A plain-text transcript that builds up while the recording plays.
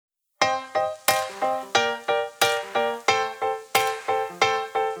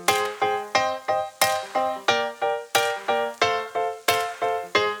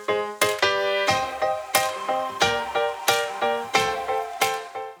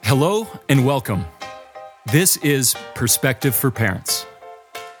Hello and welcome. This is Perspective for Parents.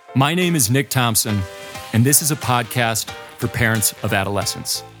 My name is Nick Thompson, and this is a podcast for parents of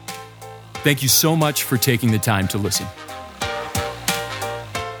adolescents. Thank you so much for taking the time to listen.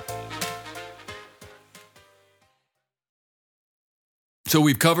 So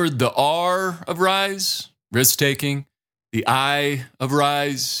we've covered the R of RISE, risk-taking, the I of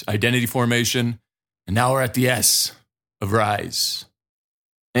RISE, identity formation, and now we're at the S of RISE.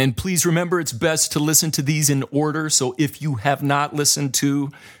 And please remember, it's best to listen to these in order. So if you have not listened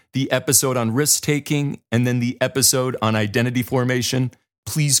to the episode on risk-taking and then the episode on identity formation,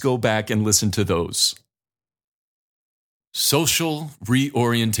 please go back and listen to those. Social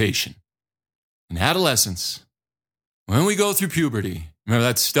reorientation. In adolescence, when we go through puberty, remember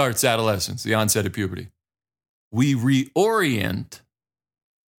that starts adolescence, the onset of puberty, we reorient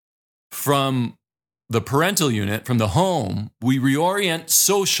from the parental unit, from the home, we reorient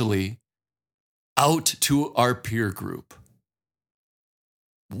socially out to our peer group.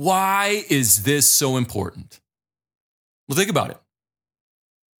 Why is this so important? Well, think about it.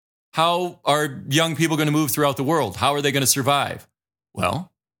 How are young people going to move throughout the world? How are they going to survive?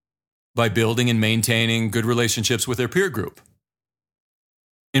 Well, by building and maintaining good relationships with their peer group.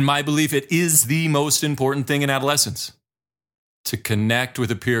 In my belief, it is the most important thing in adolescence, to connect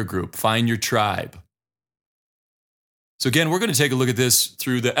with a peer group, find your tribe. So again, we're going to take a look at this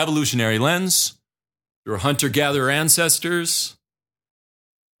through the evolutionary lens, through our hunter-gatherer ancestors,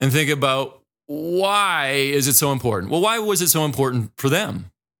 and think about why is it so important? Well, why was it so important for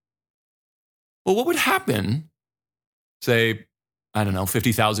them? Well, what would happen, say,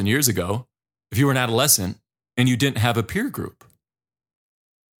 50,000 years ago, if you were an adolescent and you didn't have a peer group?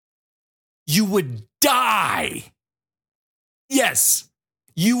 You would die. Yes,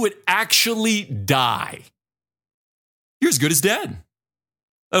 you would actually die. You're as good as dead.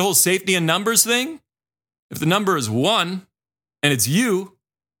 That whole safety in numbers thing, if the number is 1 and it's you,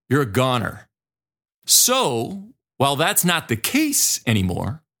 you're a goner. So, while that's not the case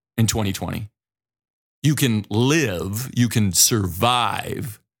anymore in 2020, you can live, you can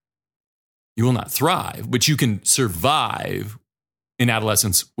survive. You will not thrive, but you can survive in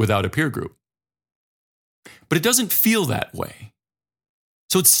adolescence without a peer group. But it doesn't feel that way.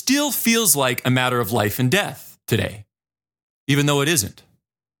 So it still feels like a matter of life and death today, even though it isn't.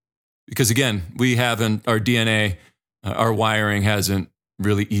 Because again, our DNA, our wiring hasn't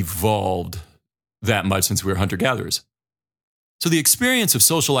really evolved that much since we were hunter-gatherers. So the experience of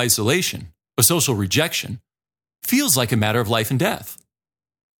social isolation, of social rejection, feels like a matter of life and death,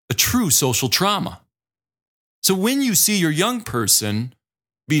 a true social trauma. So when you see your young person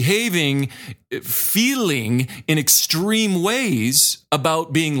behaving, feeling in extreme ways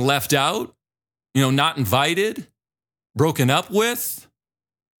about being left out, not invited, broken up with,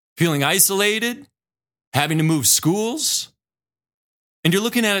 feeling isolated, having to move schools, and you're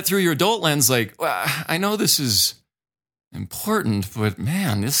looking at it through your adult lens like, well, I know this is important, but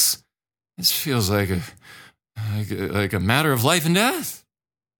man, this feels like a matter of life and death.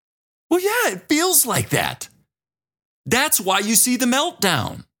 Well, yeah, it feels like that. That's why you see the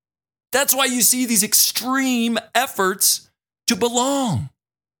meltdown. That's why you see these extreme efforts to belong.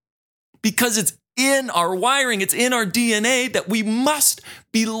 Because it's in our wiring, it's in our DNA that we must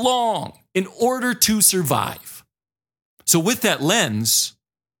belong in order to survive. So with that lens,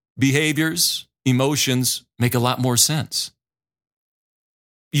 behaviors, emotions make a lot more sense.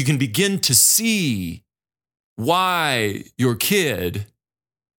 You can begin to see why your kid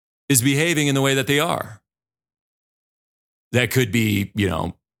is behaving in the way that they are. That could be,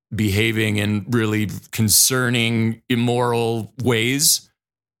 behaving in really concerning, immoral ways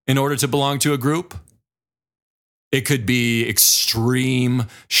in order to belong to a group. It could be extreme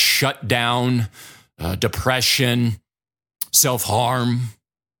shutdown, depression, self-harm,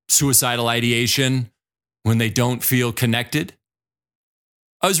 suicidal ideation when they don't feel connected.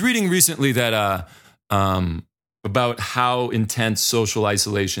 I was reading recently that about how intense social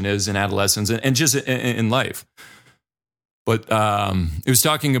isolation is in adolescence and just in life. But it was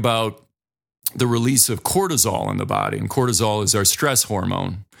talking about the release of cortisol in the body. And cortisol is our stress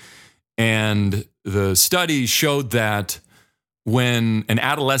hormone. And the study showed that when an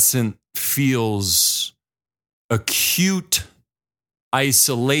adolescent feels acute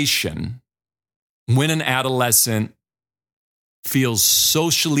isolation, when an adolescent feels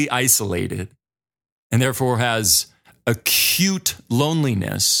socially isolated and therefore has acute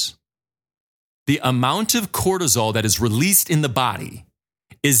loneliness, the amount of cortisol that is released in the body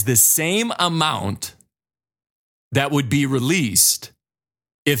is the same amount that would be released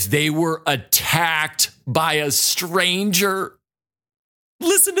if they were attacked by a stranger.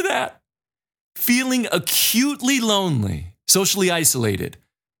 Listen to that. Feeling acutely lonely, socially isolated,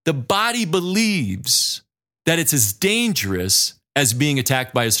 the body believes that it's as dangerous as being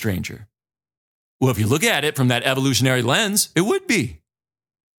attacked by a stranger. Well, if you look at it from that evolutionary lens, it would be.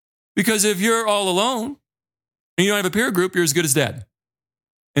 Because if you're all alone and you don't have a peer group, you're as good as dead.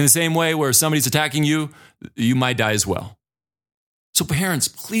 In the same way where somebody's attacking you, you might die as well. So parents,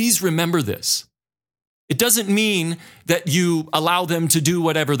 please remember this. It doesn't mean that you allow them to do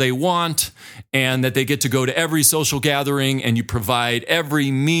whatever they want and that they get to go to every social gathering and you provide every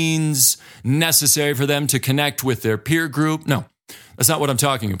means necessary for them to connect with their peer group. No, that's not what I'm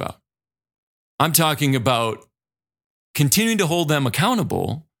talking about. I'm talking about continuing to hold them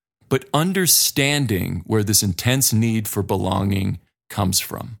accountable, but understanding where this intense need for belonging comes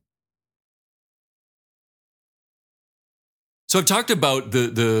from. So I've talked about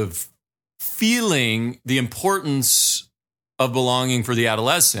the feeling the importance of belonging for the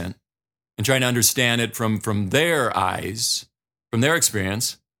adolescent and trying to understand it from their eyes, from their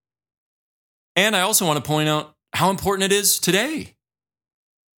experience. And I also want to point out how important it is today.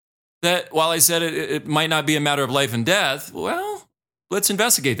 That while I said it might not be a matter of life and death, well, let's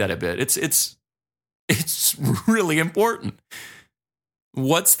investigate that a bit. It's really important.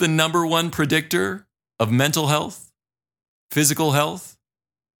 What's the number one predictor of mental health, physical health,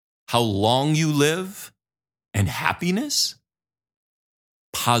 how long you live, and happiness?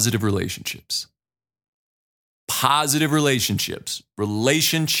 Positive relationships. Positive relationships.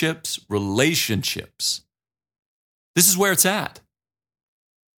 Relationships. This is where it's at.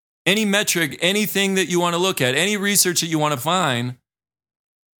 Any metric, anything that you want to look at, any research that you want to find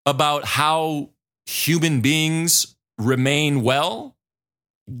about how human beings remain well,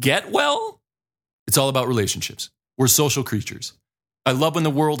 get well, it's all about relationships. We're social creatures. I love when the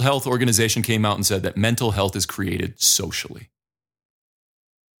World Health Organization came out and said that mental health is created socially.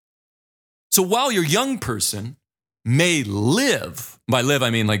 So while your young person may live, by live I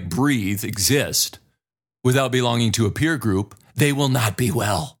mean like breathe, exist, without belonging to a peer group, they will not be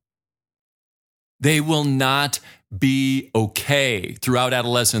well. They will not be okay throughout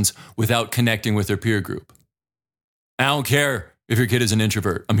adolescence without connecting with their peer group. I don't care if your kid is an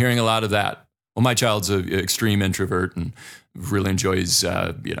introvert. I'm hearing a lot of that. Well, my child's an extreme introvert and really enjoys,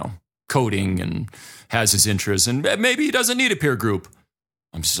 coding and has his interests, and maybe he doesn't need a peer group.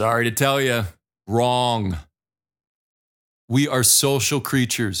 I'm sorry to tell you, wrong. We are social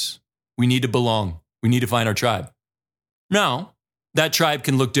creatures. We need to belong. We need to find our tribe. Now, that tribe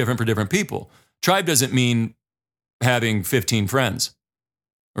can look different for different people. Tribe doesn't mean having 15 friends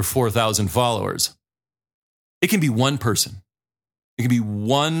or 4,000 followers. It can be one person. It can be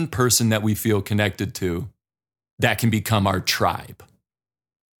one person that we feel connected to that can become our tribe.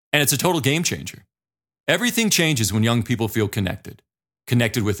 And it's a total game changer. Everything changes when young people feel connected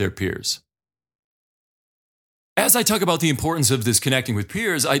with their peers. As I talk about the importance of this connecting with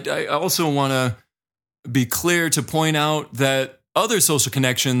peers, I also want to be clear to point out that other social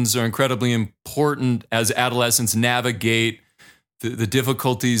connections are incredibly important as adolescents navigate the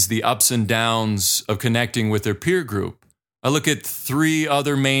difficulties, the ups and downs of connecting with their peer group. I look at 3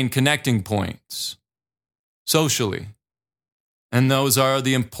 other main connecting points socially, and those are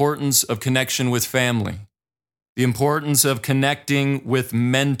the importance of connection with family, the importance of connecting with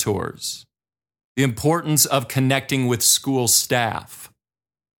mentors, the importance of connecting with school staff.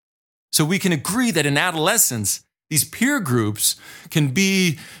 So we can agree that in adolescence, these peer groups can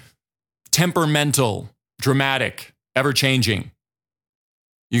be temperamental, dramatic, ever-changing.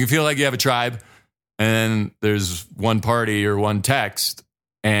 You can feel like you have a tribe, and there's one party or one text,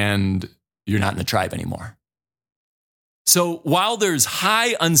 and you're not in the tribe anymore. So while there's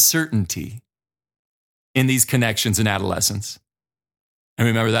high uncertainty in these connections in adolescence, and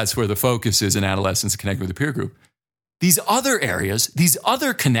remember that's where the focus is in adolescence, connecting with the peer group, these other areas, these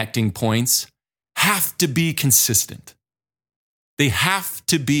other connecting points have to be consistent. They have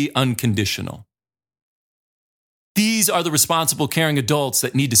to be unconditional. These are the responsible, caring adults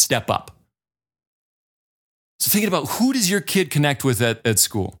that need to step up. So thinking about who does your kid connect with at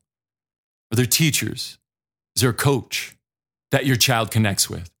school? Are there teachers? Is there a coach that your child connects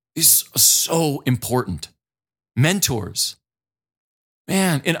with? These are so important. Mentors.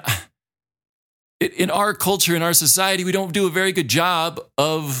 Man, in our culture, in our society, we don't do a very good job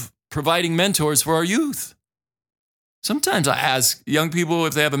of providing mentors for our youth. Sometimes I ask young people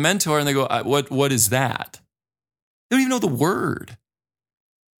if they have a mentor and they go, what is that? They don't even know the word.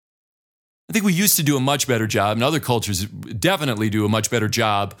 I think we used to do a much better job, and other cultures definitely do a much better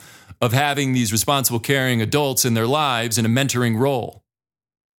job of having these responsible, caring adults in their lives in a mentoring role,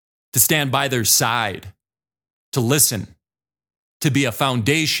 to stand by their side, to listen, to be a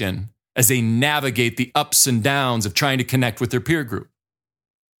foundation as they navigate the ups and downs of trying to connect with their peer group.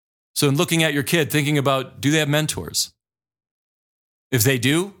 So in looking at your kid, thinking about, do they have mentors? If they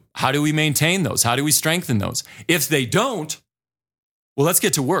do, how do we maintain those? How do we strengthen those? If they don't, well, let's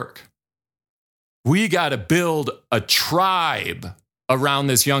get to work. We got to build a tribe around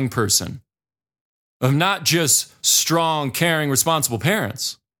this young person of not just strong, caring, responsible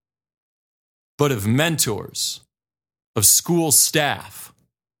parents, but of mentors, of school staff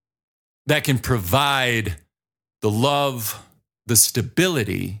that can provide the love, the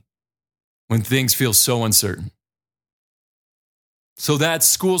stability when things feel so uncertain. So that's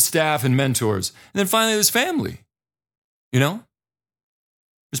school staff and mentors. And then finally, there's family.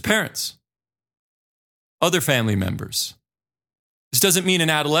 There's parents, other family members. This doesn't mean in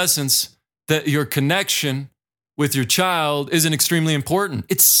adolescence that your connection with your child isn't extremely important.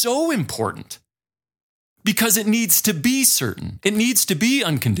 It's so important because it needs to be certain. It needs to be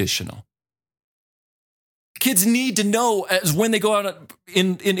unconditional. Kids need to know as when they go out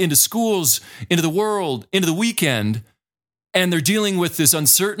into schools, into the world, into the weekend, and they're dealing with this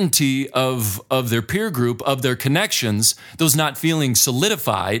uncertainty of their peer group, of their connections, those not feeling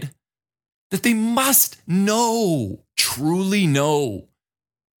solidified, that they must know, truly know,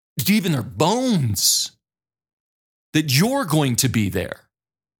 deep in their bones, that you're going to be there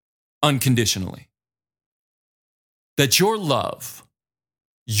unconditionally. That your love,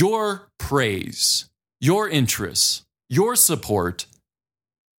 your praise, your interests, your support,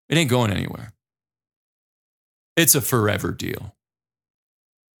 it ain't going anywhere. It's a forever deal.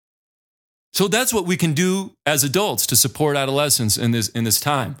 So that's what we can do as adults to support adolescents in this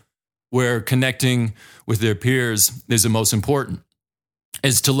time where connecting with their peers is the most important,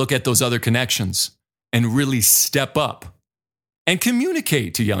 is to look at those other connections and really step up and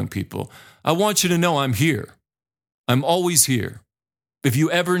communicate to young people. I want you to know I'm here. I'm always here. If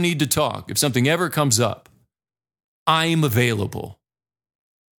you ever need to talk, if something ever comes up, I am available.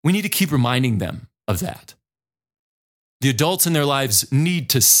 We need to keep reminding them of that. The adults in their lives need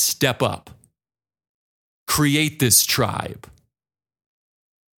to step up, create this tribe,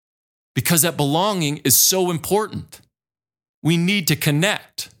 because that belonging is so important. We need to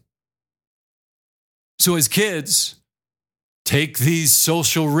connect. So as kids, take these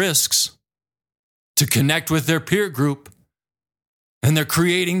social risks to connect with their peer group, and they're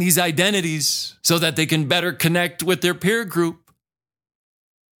creating these identities so that they can better connect with their peer group.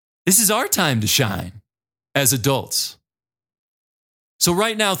 This is our time to shine as adults. So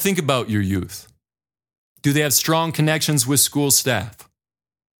right now, think about your youth. Do they have strong connections with school staff?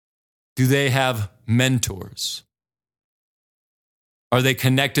 Do they have mentors? Are they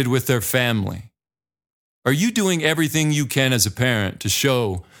connected with their family? Are you doing everything you can as a parent to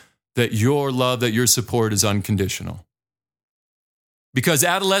show that your love, that your support is unconditional? Because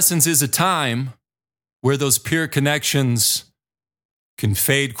adolescence is a time where those peer connections can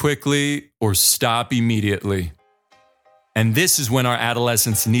fade quickly or stop immediately. And this is when our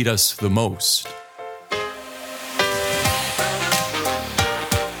adolescents need us the most.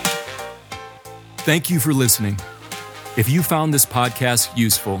 Thank you for listening. If you found this podcast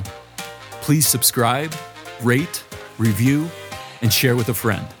useful, please subscribe, rate, review, and share with a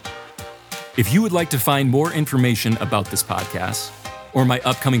friend. If you would like to find more information about this podcast or my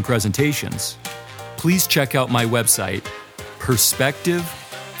upcoming presentations, please check out my website,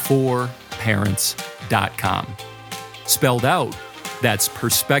 perspective4parents.com. Spelled out, that's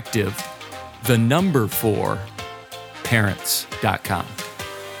perspective, 4, parents.com.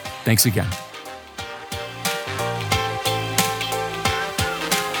 Thanks again.